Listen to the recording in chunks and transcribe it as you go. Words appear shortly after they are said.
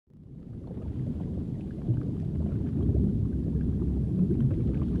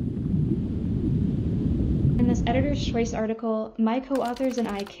Editor's Choice article, my co-authors and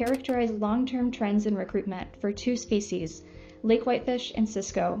I characterize long-term trends in recruitment for two species, lake whitefish and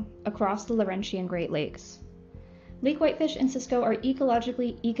Cisco, across the Laurentian Great Lakes. Lake whitefish and Cisco are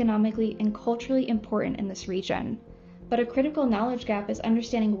ecologically, economically, and culturally important in this region, but a critical knowledge gap is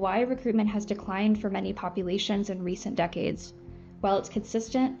understanding why recruitment has declined for many populations in recent decades, while it's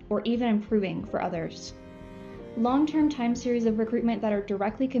consistent or even improving for others. Long-term time series of recruitment that are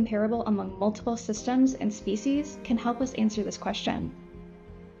directly comparable among multiple systems and species can help us answer this question.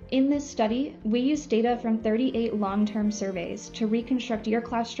 In this study, we used data from 38 long-term surveys to reconstruct year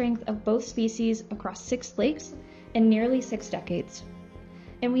class strength of both species across 6 lakes in nearly 6 decades.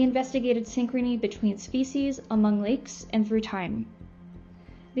 And we investigated synchrony between species, among lakes, and through time.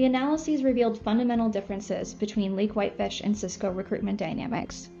 The analyses revealed fundamental differences between lake whitefish and Cisco recruitment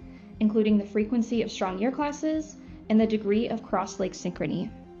dynamics, including the frequency of strong year classes and the degree of cross-lake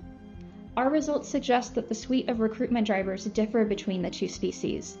synchrony. Our results suggest that the suite of recruitment drivers differ between the two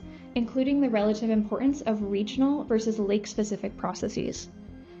species, including the relative importance of regional versus lake-specific processes.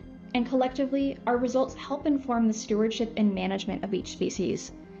 And collectively, our results help inform the stewardship and management of each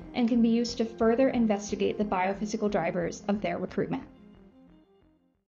species, and can be used to further investigate the biophysical drivers of their recruitment.